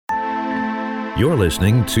You're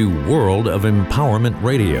listening to World of Empowerment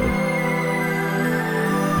Radio,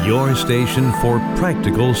 your station for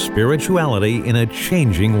practical spirituality in a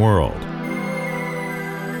changing world.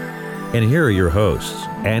 And here are your hosts,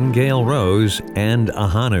 Angel Rose and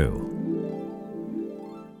Ahanu.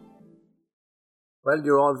 Well,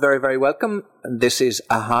 you're all very, very welcome. This is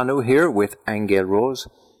Ahanu here with Angel Rose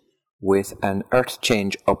with an Earth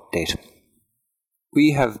Change update.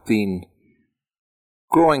 We have been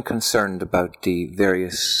growing concerned about the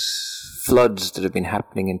various floods that have been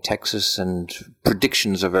happening in Texas and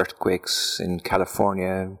predictions of earthquakes in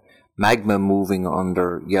California, magma moving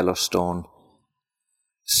under Yellowstone,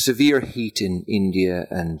 severe heat in India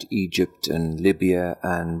and Egypt and Libya,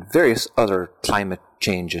 and various other climate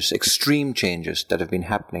changes, extreme changes that have been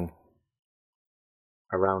happening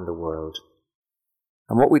around the world.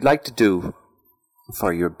 And what we'd like to do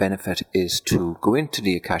for your benefit is to go into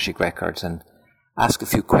the Akashic Records and ask a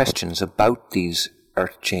few questions about these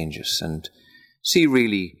earth changes and see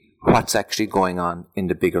really what's actually going on in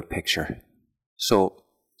the bigger picture. So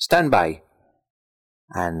stand by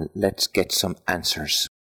and let's get some answers.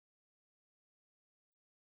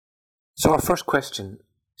 So our first question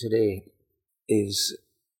today is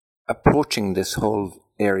approaching this whole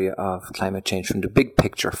area of climate change from the big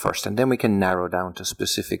picture first, and then we can narrow down to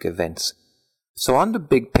specific events. So on the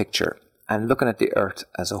big picture and looking at the earth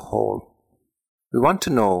as a whole, we want to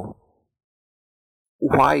know,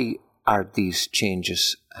 why are these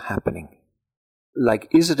changes happening? Like,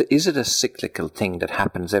 is it a cyclical thing that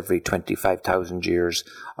happens every 25,000 years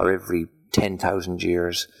or every 10,000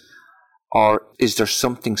 years? Or is there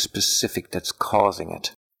something specific that's causing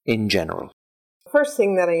it in general? The first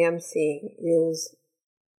thing that I am seeing is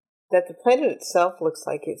that the planet itself looks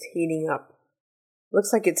like it's heating up.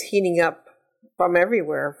 Looks like it's heating up from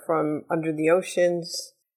everywhere, from under the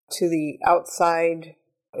oceans to the outside,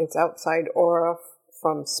 its outside aura,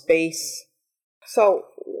 from space. So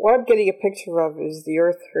what I'm getting a picture of is the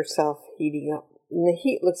Earth herself heating up. And the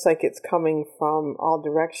heat looks like it's coming from all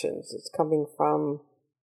directions. It's coming from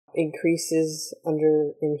increases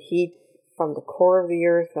in heat from the core of the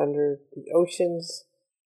Earth, under the oceans.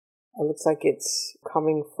 It looks like it's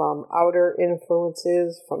coming from outer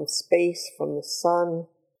influences, from space, from the sun,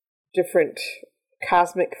 different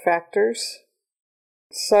cosmic factors.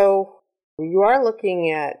 So you are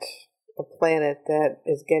looking at a planet that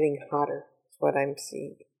is getting hotter, is what I'm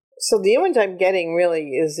seeing. So the image I'm getting really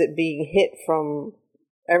is it being hit from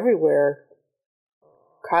everywhere.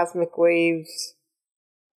 Cosmic waves,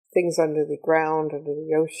 things under the ground, under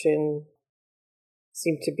the ocean,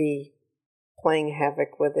 seem to be playing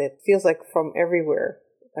havoc with it. Feels like from everywhere.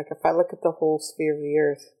 Like if I look at the whole sphere of the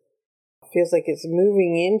Earth, it feels like it's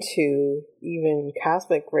moving into even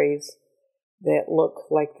cosmic rays that look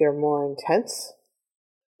like they're more intense.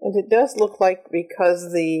 And it does look like,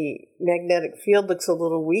 because the magnetic field looks a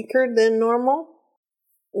little weaker than normal,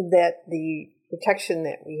 that the protection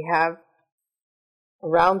that we have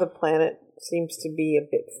around the planet seems to be a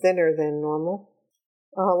bit thinner than normal.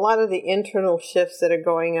 A lot of the internal shifts that are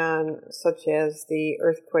going on, such as the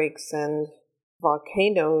earthquakes and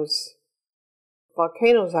volcanoes.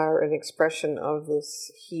 Volcanoes are an expression of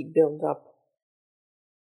this heat buildup.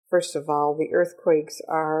 First of all, the earthquakes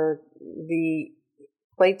are the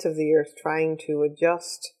plates of the earth trying to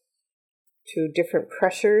adjust to different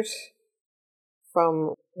pressures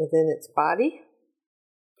from within its body,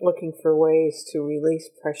 looking for ways to release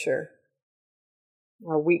pressure.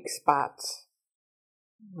 Weak spots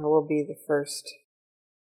will be the first.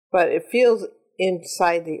 But it feels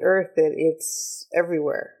inside the earth that it's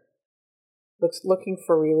everywhere. Looking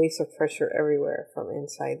for release of pressure everywhere from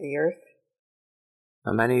inside the earth.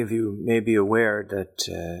 Now, many of you may be aware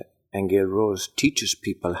that Angel Rose teaches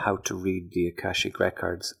people how to read the Akashic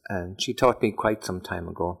Records, and she taught me quite some time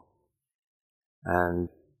ago. And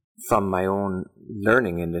from my own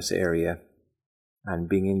learning in this area and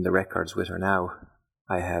being in the records with her now,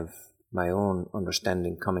 I have my own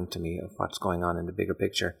understanding coming to me of what's going on in the bigger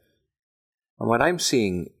picture. And what I'm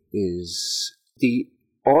seeing is the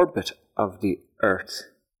orbit of the Earth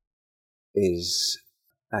is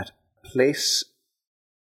at a place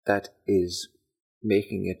that is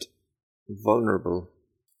making it vulnerable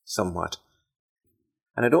somewhat.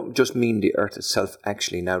 And I don't just mean the Earth itself,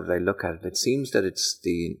 actually, now that I look at it. It seems that it's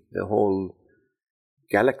the whole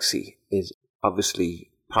galaxy is obviously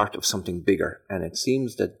part of something bigger, and it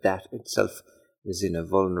seems that that itself is in a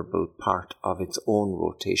vulnerable part of its own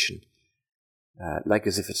rotation. Like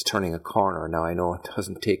as if it's turning a corner. Now, I know it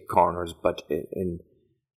doesn't take corners, but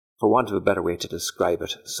for want of a better way to describe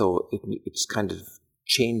it, so it's kind of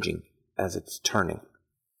changing as it's turning.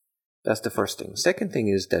 That's the first thing. Second thing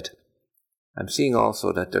is that I'm seeing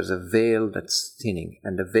also that there's a veil that's thinning,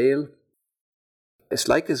 and the veil, it's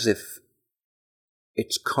like as if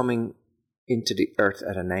it's coming into the earth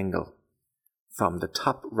at an angle from the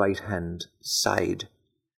top right-hand side,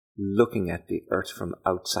 looking at the earth from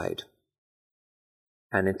outside.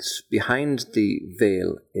 And it's behind the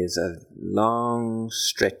veil is a long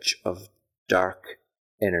stretch of dark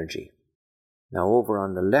energy. Now over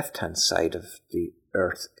on the left-hand side of the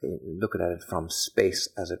earth, looking at it from space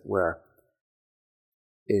as it were,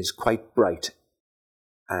 is quite bright,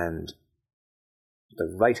 and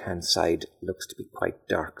the right-hand side looks to be quite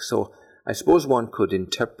dark. So I suppose one could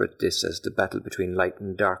interpret this as the battle between light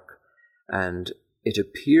and dark, and it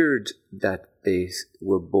appeared that they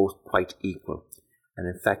were both quite equal, and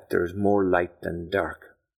in fact there's more light than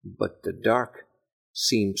dark, but the dark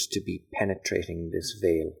seems to be penetrating this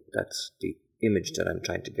veil. That's the image that I'm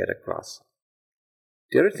trying to get across.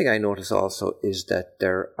 The other thing I notice also is that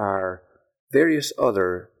there are various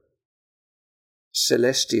other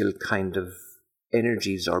celestial kind of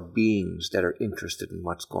energies or beings that are interested in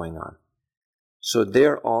what's going on. So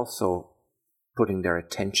they're also putting their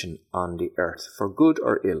attention on the earth, for good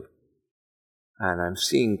or ill. And I'm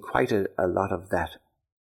seeing quite a lot of that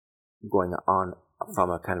going on from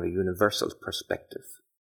a kind of a universal perspective.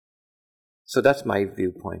 So that's my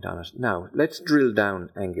viewpoint on it. Now, let's drill down,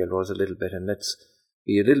 Aengel Rose, a little bit, and let's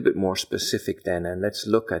be a little bit more specific then, and let's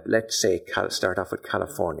look at, let's say, start off with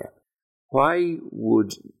California. Why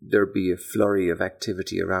would there be a flurry of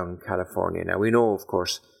activity around California? Now, we know, of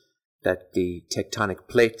course, that the tectonic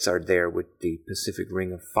plates are there with the Pacific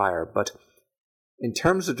Ring of Fire, but in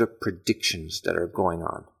terms of the predictions that are going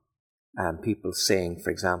on, people saying, for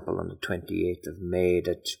example, on the 28th of May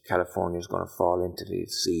that California is going to fall into the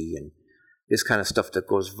sea, and this kind of stuff that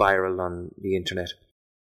goes viral on the internet.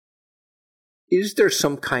 Is there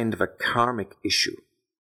some kind of a karmic issue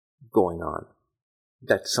going on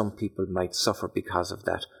that some people might suffer because of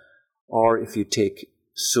that? Or if you take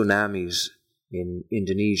tsunamis in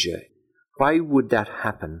Indonesia, why would that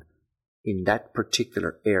happen in that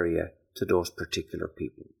particular area to those particular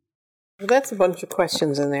people? Well, that's a bunch of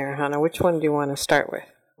questions in there, Hannah. Which one do you want to start with?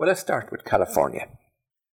 Well, let's start with California.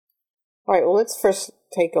 All right, well, let's first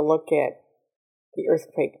take a look at the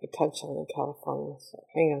earthquake potential in California. So,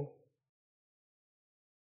 hang on.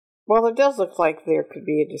 Well, it does look like there could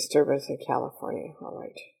be a disturbance in California. All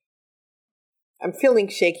right. I'm feeling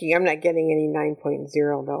shaky. I'm not getting any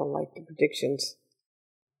 9.0 though, like the predictions.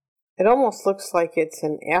 It almost looks like it's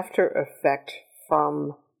an after effect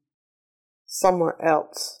from somewhere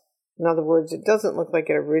else. In other words, it doesn't look like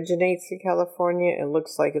it originates in California. It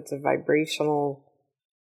looks like it's a vibrational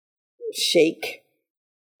shake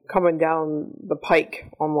coming down the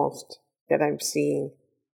pike almost that I'm seeing.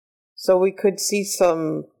 So we could see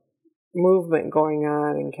some movement going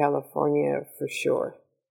on in California for sure.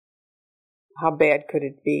 How bad could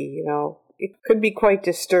it be? It could be quite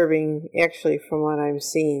disturbing actually from what I'm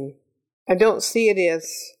seeing. I don't see it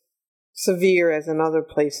as severe as in other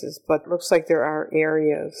places, but it looks like there are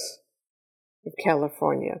areas of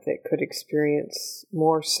California that could experience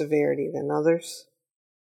more severity than others.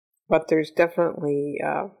 But there's definitely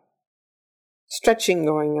stretching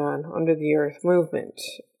going on under the earth, movement,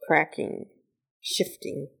 cracking,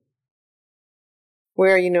 shifting.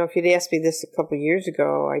 Where, if you'd asked me this a couple of years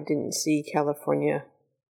ago, I didn't see California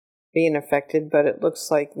being affected, but it looks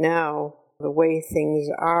like now the way things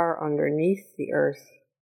are underneath the earth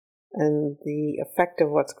and the effect of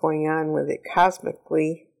what's going on with it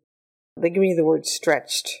cosmically, they give me the word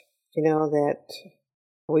stretched, that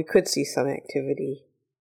we could see some activity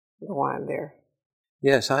go on there.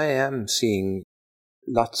 Yes, I am seeing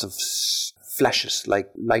lots of flashes, like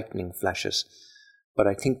lightning flashes, but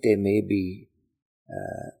I think they may be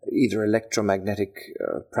either electromagnetic,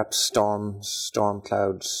 perhaps storm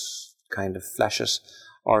clouds kind of flashes,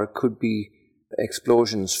 or it could be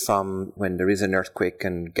explosions from when there is an earthquake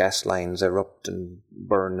and gas lines erupt and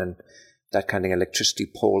burn and that kind of electricity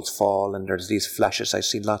poles fall and there's these flashes. I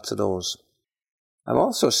see lots of those. I'm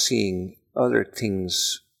also seeing other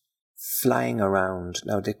things flying around.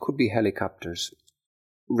 Now, they could be helicopters,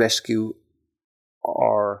 rescue,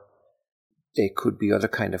 or they could be other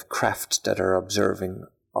kind of crafts that are observing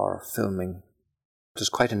or filming. There's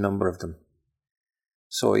quite a number of them.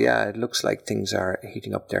 So yeah, it looks like things are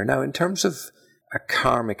heating up there. Now, in terms of a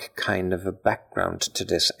karmic kind of a background to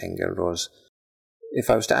this, Aengel Rose, if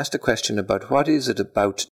I was to ask the question about what is it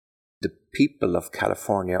about the people of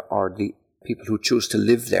California or the people who choose to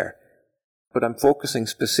live there, but I'm focusing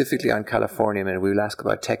specifically on California, and we'll ask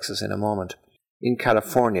about Texas in a moment. In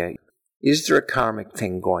California, is there a karmic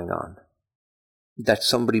thing going on that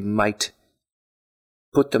somebody might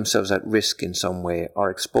put themselves at risk in some way or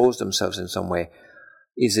expose themselves in some way,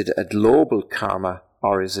 is it a global karma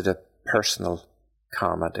or is it a personal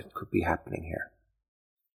karma that could be happening here?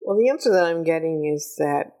 Well, the answer that I'm getting is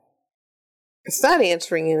that it's not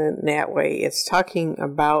answering it in that way. It's talking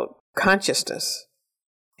about consciousness.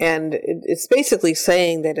 And it's basically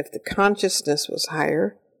saying that if the consciousness was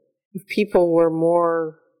higher, if people were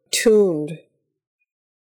more tuned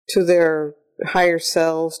to their higher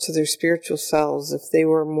selves, to their spiritual selves, if they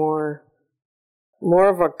were more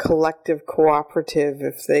of a collective cooperative,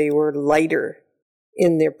 if they were lighter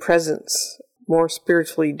in their presence, more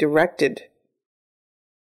spiritually directed,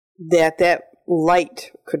 that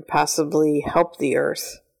light could possibly help the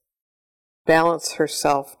earth balance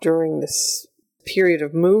herself during this period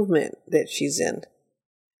of movement that she's in.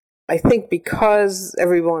 I think because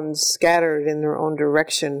everyone's scattered in their own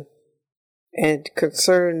direction and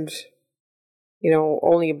concerned,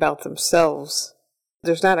 only about themselves,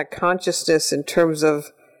 there's not a consciousness in terms of,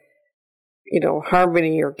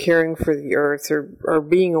 harmony or caring for the earth or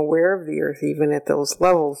being aware of the earth even at those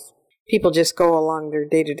levels. People just go along their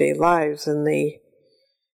day-to-day lives and they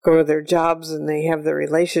go to their jobs and they have their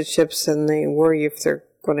relationships and they worry if they're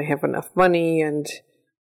going to have enough money and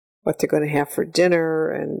what they're going to have for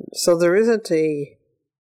dinner. And so there isn't a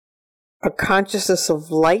consciousness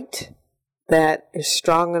of light that is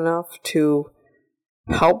strong enough to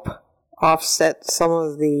help offset some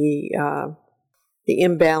of the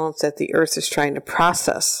imbalance that the earth is trying to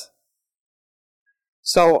process.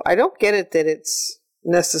 So I don't get it that it's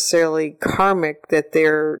necessarily karmic, that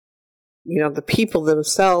they're, the people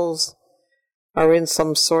themselves are in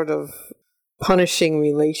some sort of punishing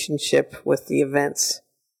relationship with the events.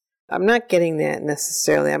 I'm not getting that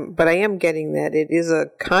necessarily, but I am getting that it is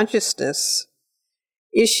a consciousness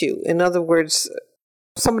issue. In other words,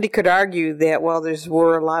 somebody could argue that, well,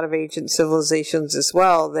 were a lot of ancient civilizations as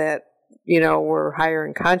well that, were higher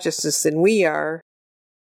in consciousness than we are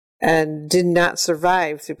and did not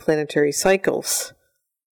survive through planetary cycles.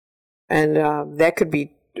 And that could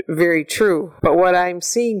be very true. But what I'm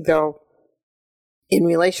seeing, though, in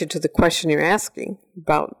relation to the question you're asking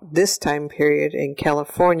about this time period in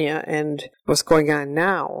California and what's going on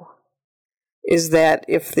now, is that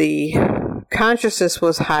if the consciousness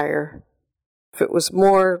was higher, if it was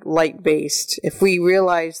more light-based, if we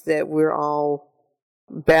realized that we're all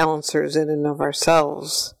balancers in and of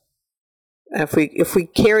ourselves, if we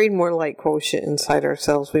carried more light quotient inside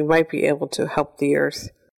ourselves, we might be able to help the earth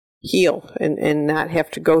heal and not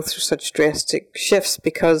have to go through such drastic shifts,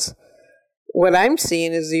 because what I'm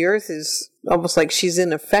seeing is the earth is almost like she's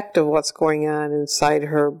in effect of what's going on inside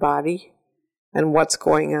her body and what's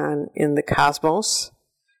going on in the cosmos.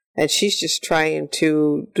 And she's just trying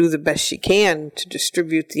to do the best she can to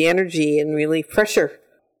distribute the energy and relieve pressure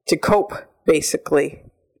to cope, basically.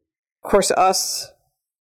 Of course, us,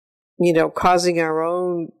 causing our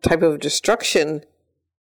own type of destruction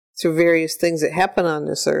through various things that happen on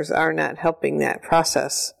this earth are not helping that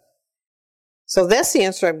process. So that's the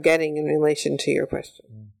answer I'm getting in relation to your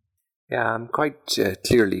question. Yeah, I'm quite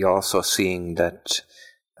clearly also seeing that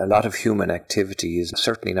a lot of human activity is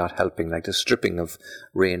certainly not helping. Like the stripping of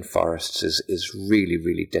rainforests is really,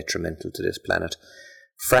 really detrimental to this planet.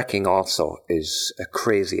 Fracking also is a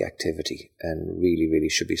crazy activity and really, really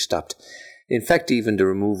should be stopped. In fact, even the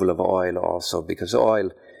removal of oil also, because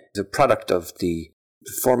oil is a product of the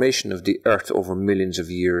formation of the earth over millions of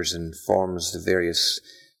years and forms the various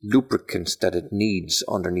lubricants that it needs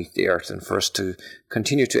underneath the earth, and for us to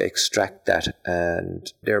continue to extract that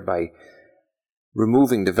and thereby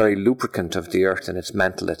removing the very lubricant of the earth and its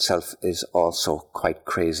mantle itself is also quite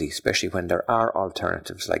crazy, especially when there are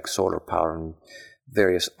alternatives like solar power and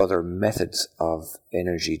various other methods of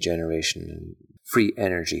energy generation and free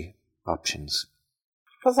energy options.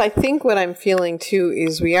 Plus, I think what I'm feeling too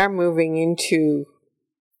is we are moving into,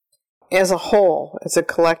 as a whole, as a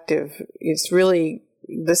collective, it's really,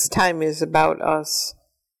 this time is about us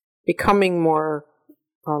becoming more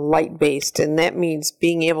light-based, and that means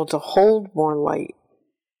being able to hold more light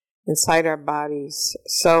inside our bodies.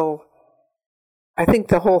 So I think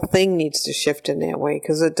the whole thing needs to shift in that way,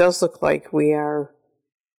 because it does look like we are,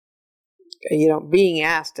 being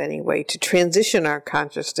asked anyway to transition our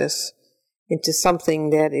consciousness into something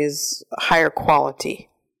that is higher quality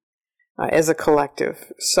as a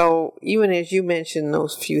collective. So even as you mentioned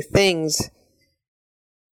those few things,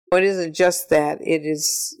 it isn't just that. It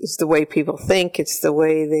is the way people think. It's the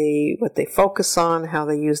way what they focus on, how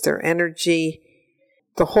they use their energy.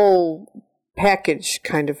 The whole package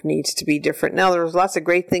kind of needs to be different. Now, there's lots of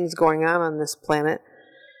great things going on this planet,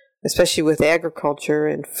 especially with agriculture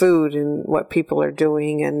and food and what people are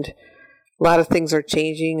doing, and a lot of things are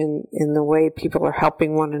changing in the way people are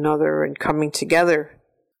helping one another and coming together.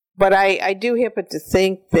 But I do happen to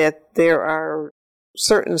think that there are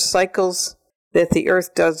certain cycles that the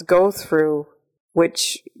earth does go through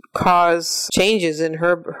which cause changes in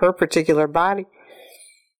her particular body.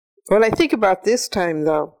 When I think about this time,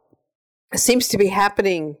 though, it seems to be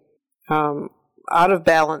happening out of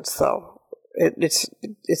balance, though.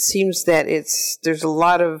 It seems that there's a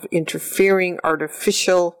lot of interfering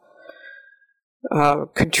artificial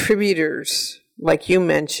contributors, like you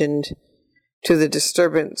mentioned, to the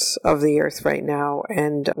disturbance of the earth right now.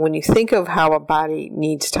 And when you think of how a body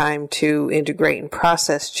needs time to integrate and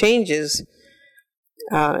process changes,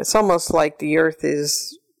 it's almost like the earth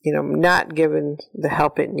is, not given the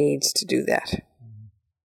help it needs to do that.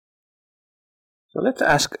 So let's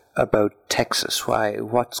ask about Texas.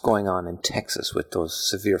 What's going on in Texas with those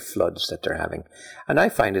severe floods that they're having? And I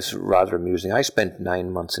find this rather amusing. I spent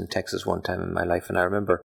 9 months in Texas one time in my life, and I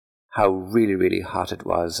remember how really, really hot it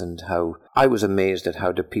was, and how I was amazed at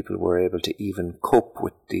how the people were able to even cope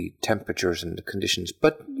with the temperatures and the conditions.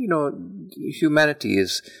 But, humanity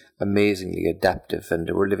is amazingly adaptive, and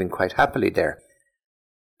we're living quite happily there.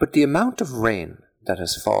 But the amount of rain that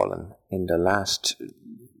has fallen in the last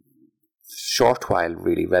short while,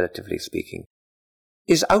 really, relatively speaking,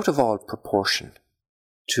 is out of all proportion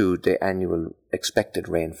to the annual expected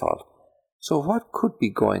rainfall. So what could be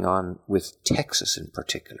going on with Texas in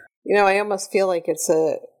particular? I almost feel like it's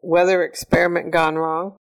a weather experiment gone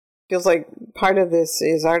wrong. Feels like part of this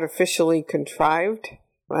is artificially contrived,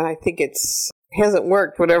 and I think it hasn't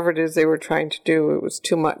worked. Whatever it is they were trying to do, it was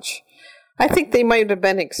too much. I think they might have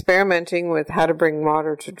been experimenting with how to bring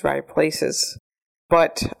water to dry places,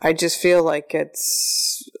 but I just feel like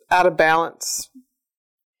it's out of balance.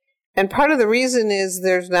 And part of the reason is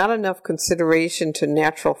there's not enough consideration to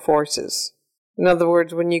natural forces. In other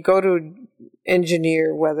words, when you go to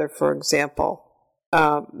engineer weather, for example,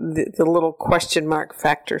 the little question mark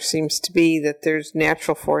factor seems to be that there's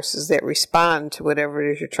natural forces that respond to whatever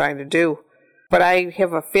it is you're trying to do. But I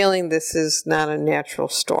have a feeling this is not a natural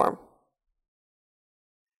storm.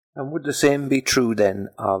 And would the same be true then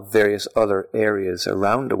of various other areas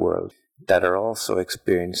around the world that are also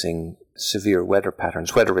experiencing severe weather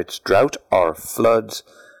patterns, whether it's drought or floods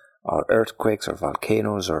or earthquakes or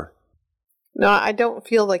volcanoes or... No, I don't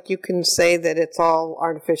feel like you can say that it's all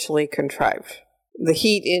artificially contrived. The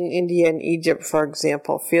heat in India and Egypt, for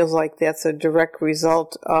example, feels like that's a direct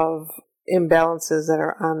result of imbalances that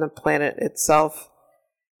are on the planet itself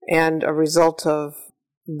and a result of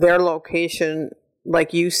their location,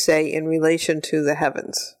 like you say, in relation to the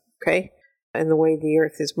heavens, okay? And the way the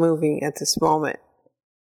earth is moving at this moment.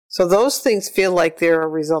 So those things feel like they're a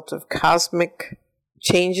result of cosmic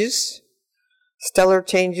changes, stellar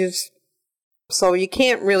changes. So you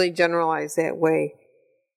can't really generalize that way.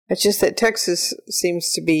 It's just that Texas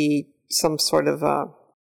seems to be some sort of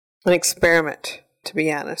an experiment, to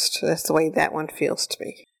be honest. That's the way that one feels to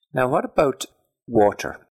me. Now, what about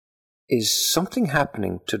water? Is something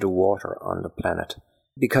happening to the water on the planet?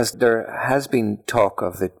 Because there has been talk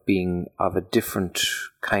of it being of a different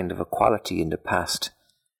kind of a quality in the past,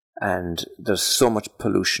 and there's so much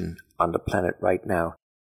pollution on the planet right now.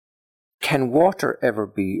 Can water ever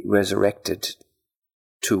be resurrected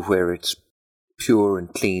to where it's pure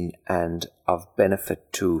and clean and of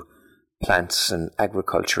benefit to plants and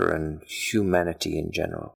agriculture and humanity in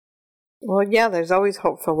general? Well, yeah, there's always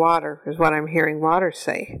hope for water, is what I'm hearing water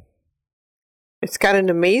say. It's got an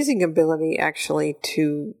amazing ability, actually,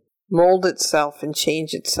 to mold itself and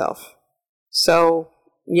change itself. So,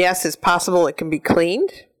 yes, it's possible it can be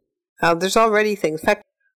cleaned. There's already things. In fact,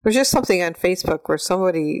 there's just something on Facebook where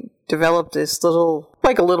somebody developed this little,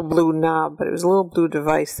 like a little blue knob, but it was a little blue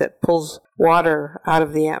device that pulls water out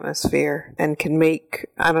of the atmosphere and can make,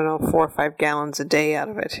 4 or 5 gallons a day out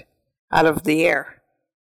of it, out of the air.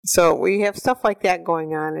 So we have stuff like that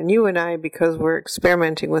going on, and you and I, because we're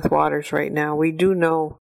experimenting with waters right now, we do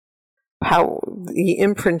know how the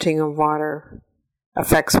imprinting of water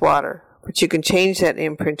affects water. But you can change that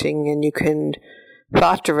imprinting, and you can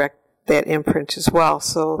thought direct that imprint as well.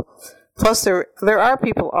 So, plus there are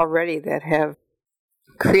people already that have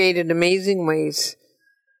created amazing ways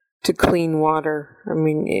to clean water. I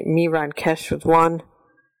mean, Miran Kesh was one.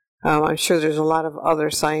 I'm sure there's a lot of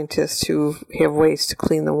other scientists who have ways to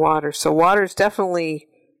clean the water. So water is definitely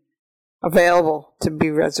available to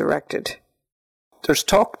be resurrected. There's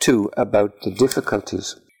talk, too, about the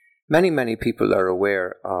difficulties. Many people are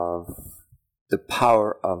aware of the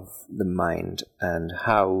power of the mind and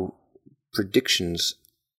how predictions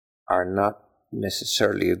are not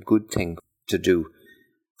necessarily a good thing to do.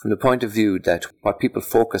 From the point of view that what people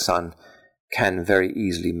focus on can very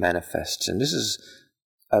easily manifest. And this is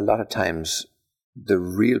a lot of times the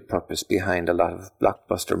real purpose behind a lot of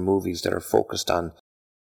blockbuster movies that are focused on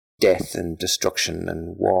death and destruction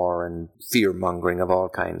and war and fear-mongering of all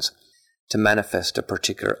kinds, to manifest a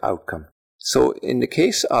particular outcome. So in the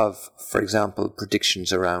case of, for example,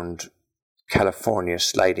 predictions around California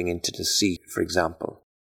sliding into the sea, for example,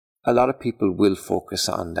 a lot of people will focus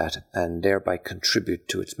on that and thereby contribute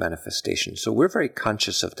to its manifestation. So we're very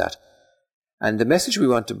conscious of that. And the message we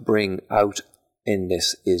want to bring out in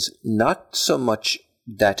this is not so much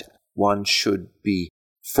that one should be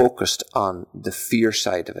focused on the fear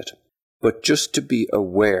side of it, but just to be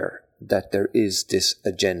aware that there is this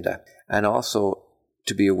agenda, and also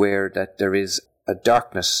to be aware that there is a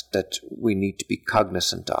darkness that we need to be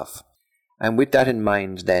cognizant of. And with that in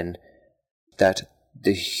mind, then, that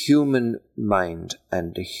the human mind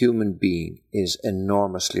and the human being is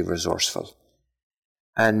enormously resourceful.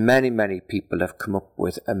 And many, many people have come up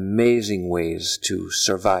with amazing ways to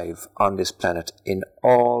survive on this planet in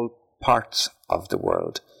all parts of the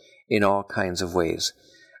world, in all kinds of ways.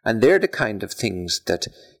 And they're the kind of things that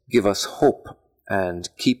give us hope and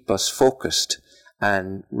keep us focused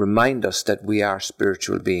and remind us that we are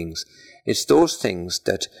spiritual beings. It's those things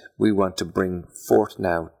that we want to bring forth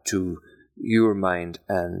now to your mind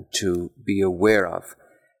and to be aware of,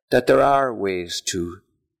 that there are ways to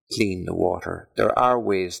clean the water, there are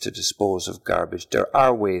ways to dispose of garbage, there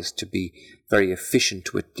are ways to be very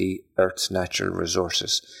efficient with the earth's natural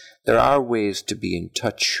resources, there are ways to be in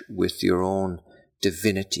touch with your own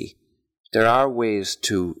divinity, there are ways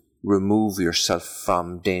to remove yourself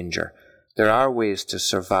from danger, there are ways to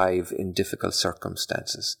survive in difficult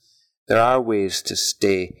circumstances, there are ways to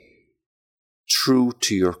stay true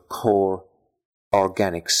to your core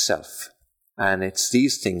organic self. And it's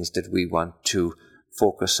these things that we want to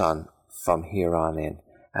focus on from here on in.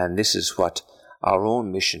 And this is what our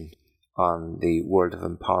own mission on the World of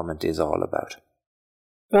Empowerment is all about.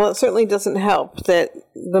 Well, it certainly doesn't help that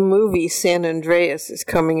the movie San Andreas is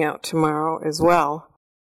coming out tomorrow as well,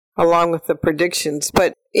 along with the predictions.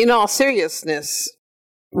 But in all seriousness,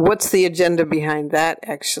 what's the agenda behind that,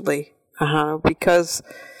 actually, Ahanu? Because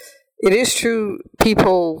it is true,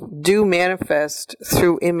 people do manifest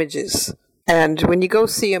through images. And when you go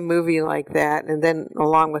see a movie like that, and then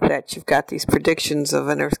along with that, you've got these predictions of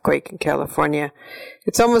an earthquake in California,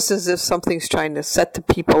 it's almost as if something's trying to set the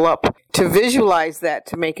people up to visualize that,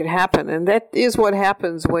 to make it happen. And that is what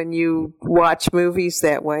happens when you watch movies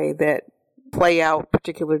that way, that play out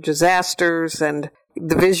particular disasters, and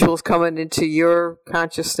the visuals coming into your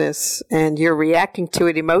consciousness, and you're reacting to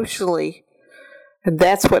it emotionally. And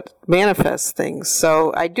that's what manifests things.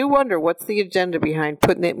 So I do wonder, what's the agenda behind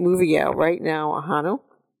putting that movie out right now, Ahanu,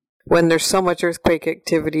 when there's so much earthquake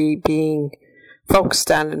activity being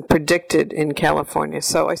focused on and predicted in California?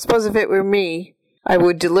 So I suppose if it were me, I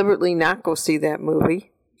would deliberately not go see that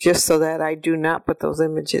movie, just so that I do not put those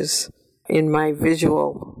images in my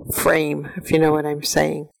visual frame, if you know what I'm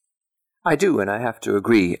saying. I do, and I have to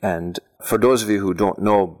agree. And for those of you who don't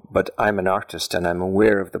know, but I'm an artist and I'm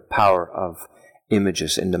aware of the power of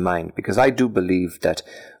images in the mind, because I do believe that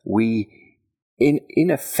we,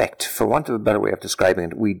 in effect, for want of a better way of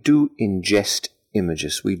describing it, we do ingest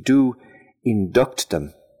images. We do induct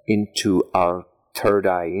them into our third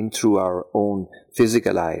eye, in through our own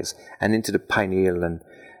physical eyes, and into the pineal and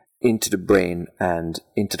into the brain and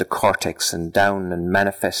into the cortex and down, and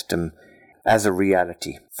manifest them as a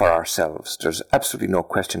reality for ourselves. There's absolutely no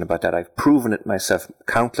question about that. I've proven it myself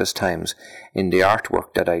countless times in the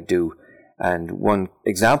artwork that I do. And one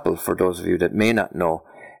example, for those of you that may not know,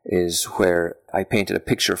 is where I painted a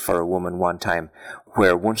picture for a woman one time,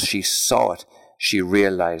 where once she saw it, she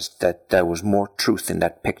realized that there was more truth in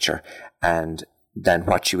that picture and than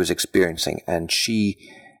what she was experiencing. And she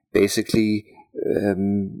basically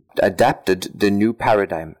adapted the new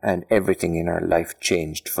paradigm, and everything in her life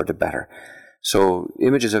changed for the better. So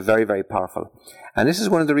images are very, very powerful. And this is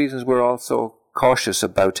one of the reasons we're also cautious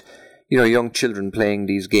about young children playing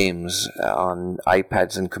these games on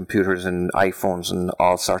iPads and computers and iPhones and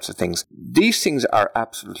all sorts of things. These things are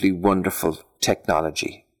absolutely wonderful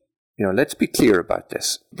technology. Let's be clear about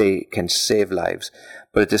this. They can save lives,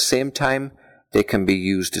 but at the same time, they can be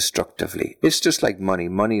used destructively. It's just like money.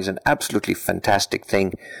 Money is an absolutely fantastic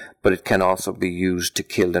thing, but it can also be used to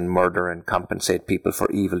kill and murder and compensate people for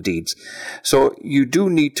evil deeds. So you do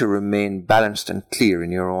need to remain balanced and clear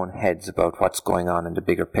in your own heads about what's going on in the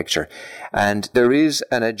bigger picture. And there is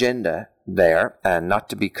an agenda there, and not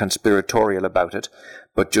to be conspiratorial about it,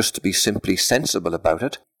 but just to be simply sensible about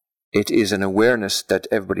it. It is an awareness that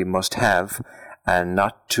everybody must have, and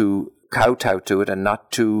not to kowtow to it, and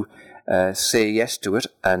not to say yes to it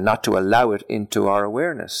and not to allow it into our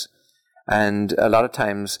awareness. And a lot of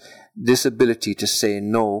times, this ability to say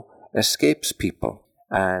no escapes people.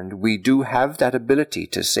 And we do have that ability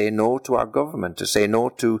to say no to our government, to say no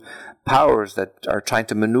to powers that are trying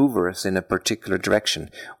to maneuver us in a particular direction.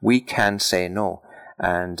 We can say no,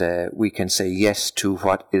 and we can say yes to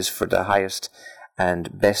what is for the highest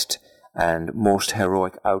and best and most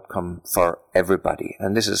heroic outcome for everybody.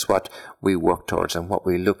 And this is what we work towards and what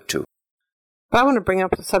we look to. I want to bring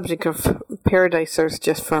up the subject of Paradise Earth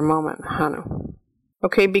just for a moment, Hannu.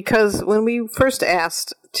 Okay, because when we first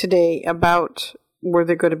asked today about were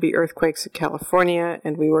there going to be earthquakes in California,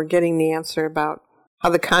 and we were getting the answer about how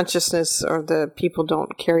the consciousness or the people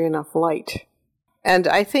don't carry enough light. And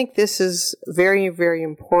I think this is very, very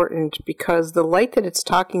important because the light that it's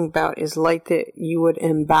talking about is light that you would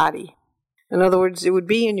embody. In other words, it would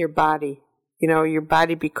be in your body. You know, your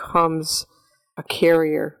body becomes a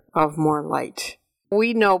carrier of more light.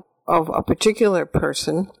 We know of a particular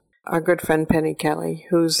person, our good friend Penny Kelly,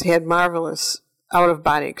 who's had marvelous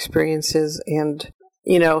out-of-body experiences, and,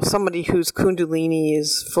 you know, somebody whose kundalini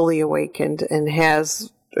is fully awakened and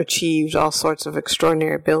has achieved all sorts of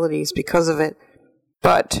extraordinary abilities because of it.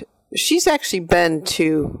 But she's actually been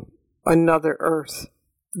to another Earth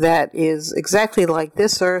that is exactly like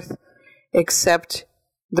this Earth, except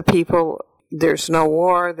the people, there's no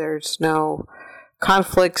war, there's no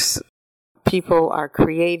conflicts, people are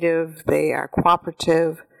creative, they are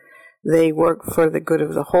cooperative, they work for the good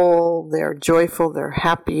of the whole, they're joyful, they're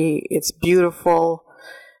happy, it's beautiful,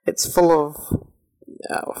 it's full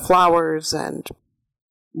of flowers and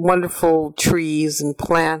wonderful trees and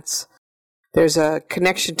plants. There's a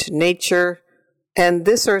connection to nature, and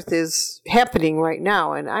this Earth is happening right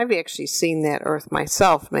now, and I've actually seen that Earth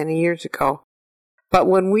myself many years ago. But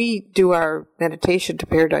when we do our meditation to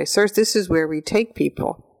Paradise Earth, this is where we take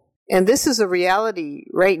people. And this is a reality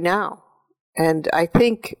right now. And I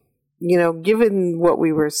think, you know, given what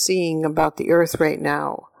we were seeing about the Earth right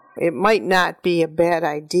now, it might not be a bad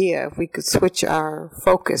idea if we could switch our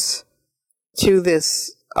focus to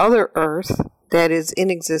this other Earth that is in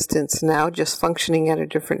existence now, just functioning at a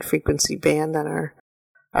different frequency band than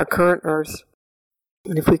our current Earth.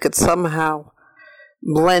 And if we could somehow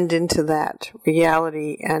blend into that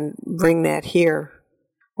reality and bring that here,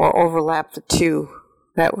 or overlap the two,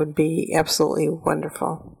 that would be absolutely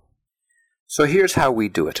wonderful. So here's how we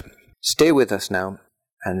do it. Stay with us now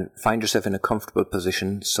and find yourself in a comfortable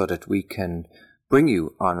position so that we can bring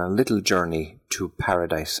you on a little journey to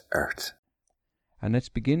Paradise Earth. And let's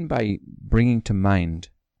begin by bringing to mind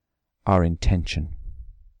our intention.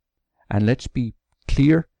 And let's be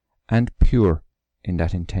clear and pure in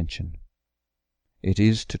that intention. It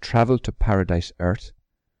is to travel to Paradise Earth,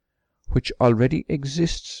 which already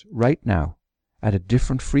exists right now at a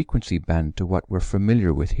different frequency band to what we're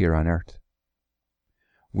familiar with here on Earth.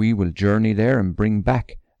 We will journey there and bring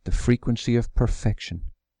back the frequency of perfection,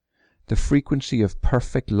 the frequency of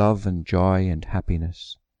perfect love and joy and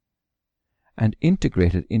happiness, and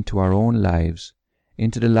integrate it into our own lives,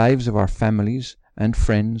 into the lives of our families and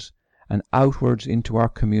friends, and outwards into our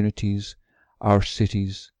communities, our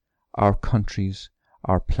cities, our countries,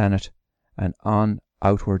 our planet, and on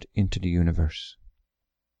outward into the universe.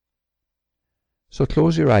 So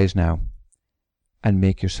close your eyes now and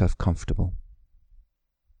make yourself comfortable.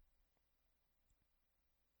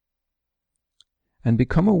 And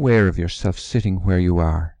become aware of yourself sitting where you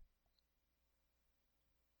are.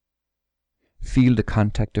 Feel the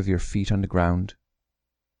contact of your feet on the ground.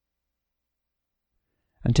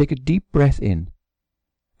 And take a deep breath in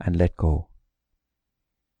and let go.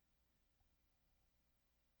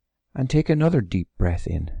 And take another deep breath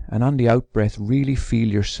in, and on the out-breath really feel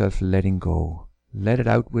yourself letting go. Let it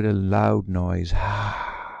out with a loud noise.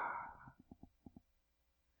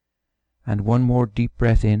 And one more deep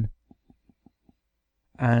breath in,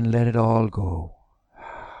 and let it all go.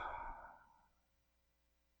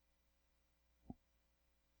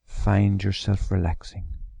 Find yourself relaxing.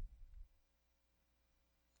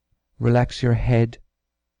 Relax your head.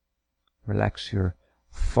 Relax your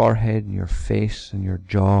forehead and your face and your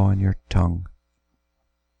jaw and your tongue.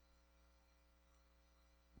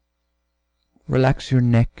 Relax your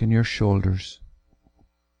neck and your shoulders.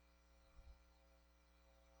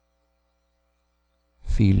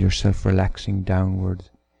 Feel yourself relaxing downward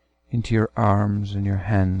into your arms and your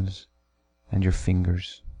hands and your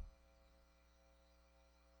fingers.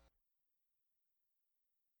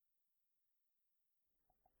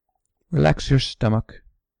 Relax your stomach,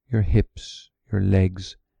 your hips, your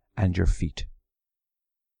legs, and your feet.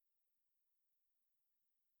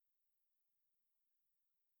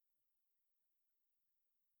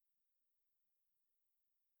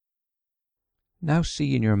 Now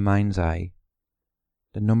see in your mind's eye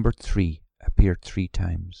the number 3 appear 3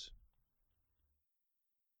 times.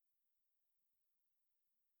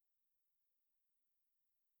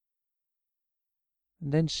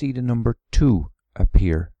 And then see the number 2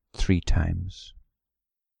 appear 3 times.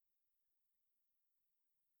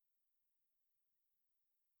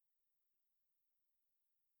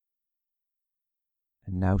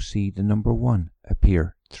 And now see the number 1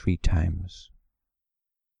 appear 3 times.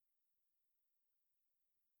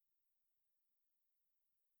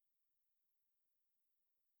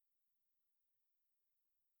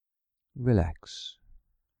 Relax.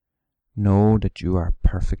 Know that you are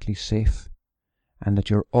perfectly safe and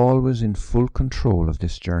that you're always in full control of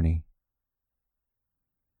this journey.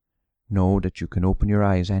 Know that you can open your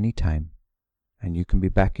eyes anytime and you can be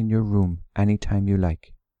back in your room anytime you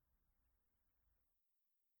like.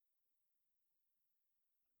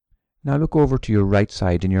 Now look over to your right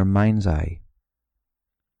side in your mind's eye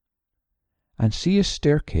and see a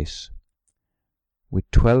staircase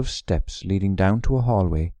with 12 steps leading down to a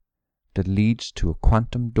hallway that leads to a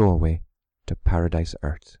quantum doorway to Paradise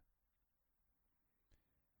Earth.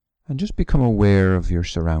 And just become aware of your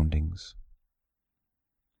surroundings.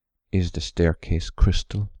 Is the staircase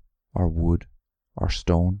crystal or wood or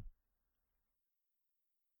stone?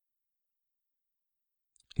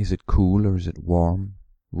 Is it cool or is it warm,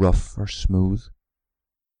 rough or smooth?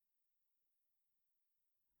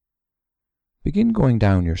 Begin going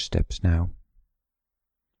down your steps now.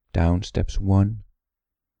 Down steps 1,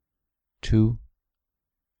 2,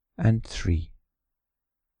 and 3.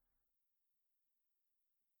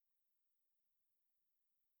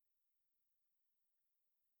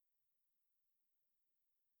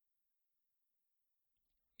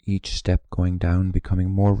 Each step going down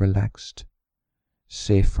becoming more relaxed,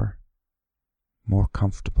 safer, more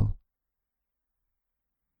comfortable.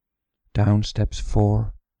 Down steps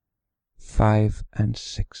 4, 5, and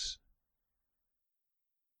 6.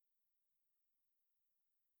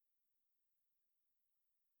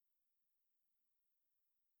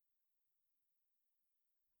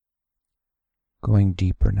 Going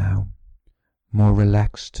deeper now, more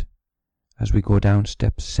relaxed as we go down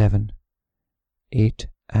steps 7, 8,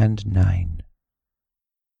 and 9.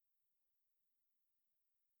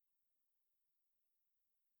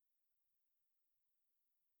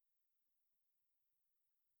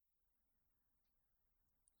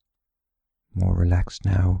 More relaxed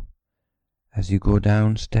now as you go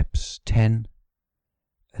down steps 10,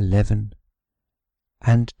 11,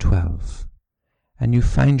 and 12, and you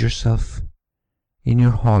find yourself in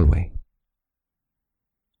your hallway,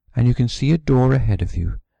 and you can see a door ahead of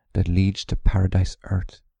you that leads to Paradise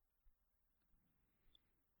Earth.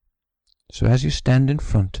 So as you stand in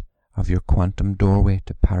front of your quantum doorway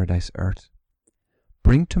to Paradise Earth,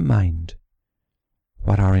 bring to mind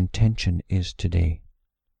what our intention is today.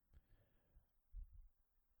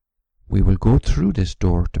 We will go through this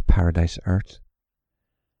door to Paradise Earth,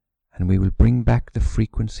 and we will bring back the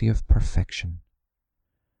frequency of perfection,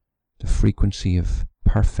 the frequency of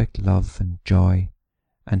perfect love and joy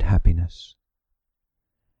and happiness,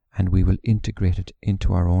 and we will integrate it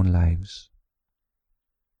into our own lives.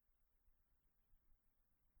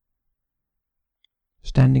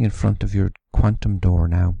 Standing in front of your quantum door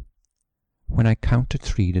now, when I count to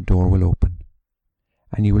 3, the door will open,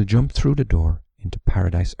 and you will jump through the door into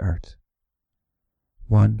Paradise Earth.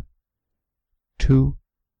 1, 2,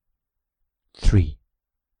 3.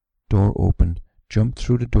 Door open. Jump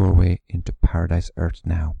through the doorway into Paradise Earth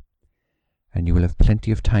now, and you will have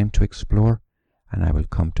plenty of time to explore, and I will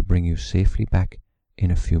come to bring you safely back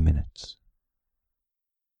in a few minutes.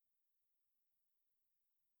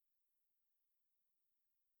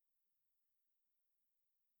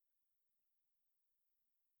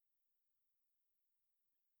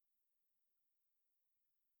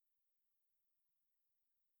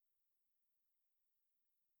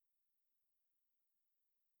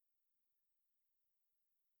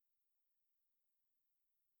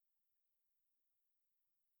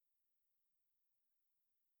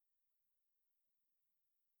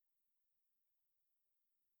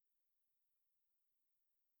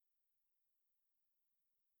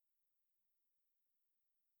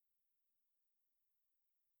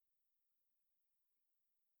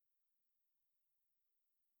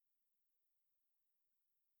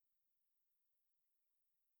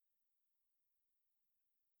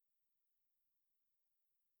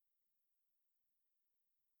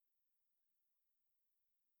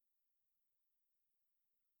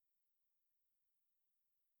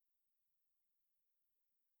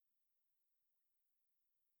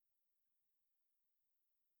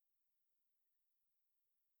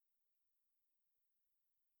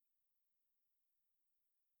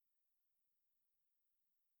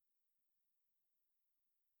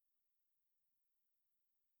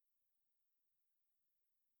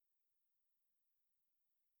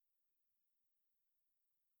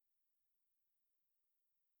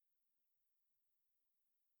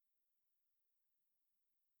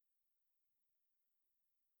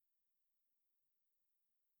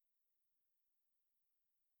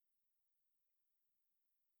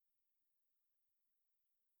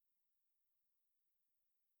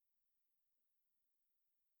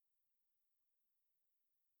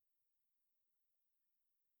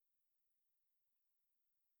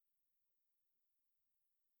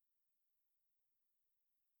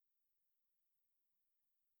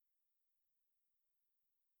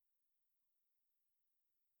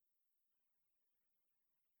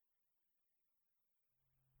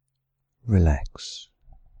 relax.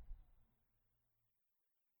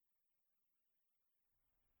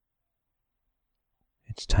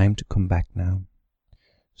 It's time to come back now.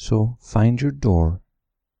 So find your door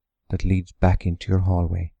that leads back into your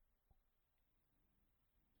hallway.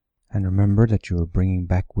 And remember that you are bringing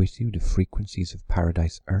back with you the frequencies of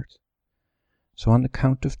Paradise Earth. So on the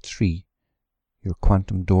count of 3, your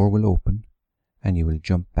quantum door will open and you will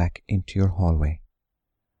jump back into your hallway.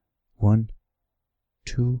 1,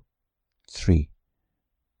 2, 3.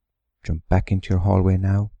 Jump back into your hallway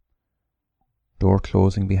now. Door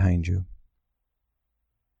closing behind you.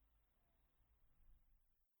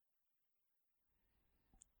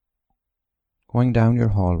 Going down your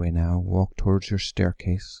hallway now, walk towards your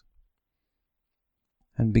staircase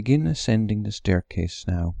and begin ascending the staircase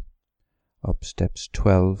now, up steps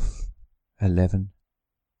 12, 11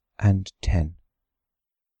 and 10.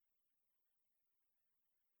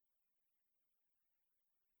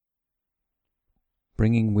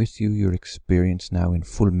 Bringing with you your experience now in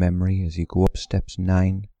full memory as you go up steps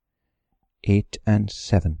 9, 8 and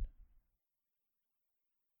 7.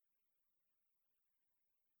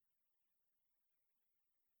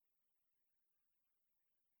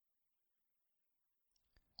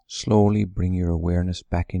 Slowly bring your awareness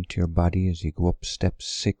back into your body as you go up steps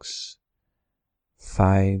 6,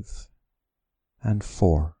 5 and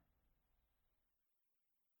 4.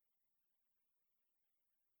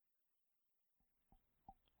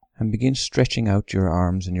 And begin stretching out your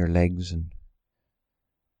arms and your legs and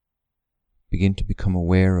begin to become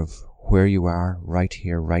aware of where you are right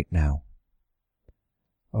here, right now.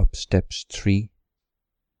 Up steps 3,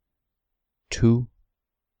 2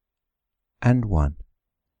 and 1.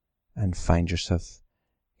 And find yourself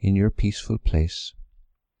in your peaceful place.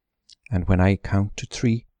 And when I count to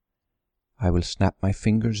 3, I will snap my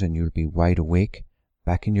fingers and you'll be wide awake,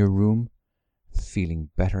 back in your room, feeling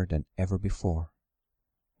better than ever before.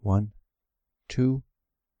 1, 2,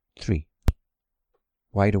 3.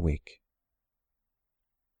 Wide awake.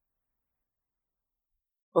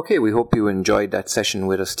 Okay, we hope you enjoyed that session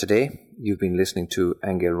with us today. You've been listening to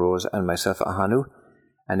Aengel Rose and myself, Ahanu.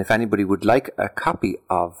 And if anybody would like a copy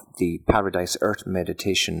of the Paradise Earth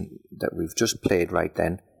meditation that we've just played right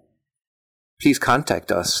then, please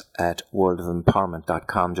contact us at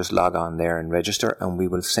worldofempowerment.com. Just log on there and register, and we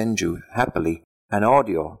will send you happily an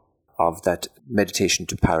audio of that meditation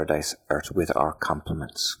to Paradise Earth with our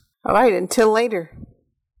compliments. All right, until later.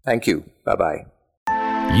 Thank you. Bye-bye.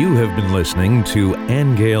 You have been listening to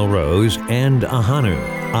Aengel Rose and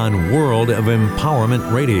Ahanu on World of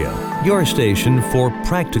Empowerment Radio, your station for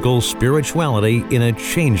practical spirituality in a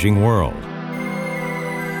changing world.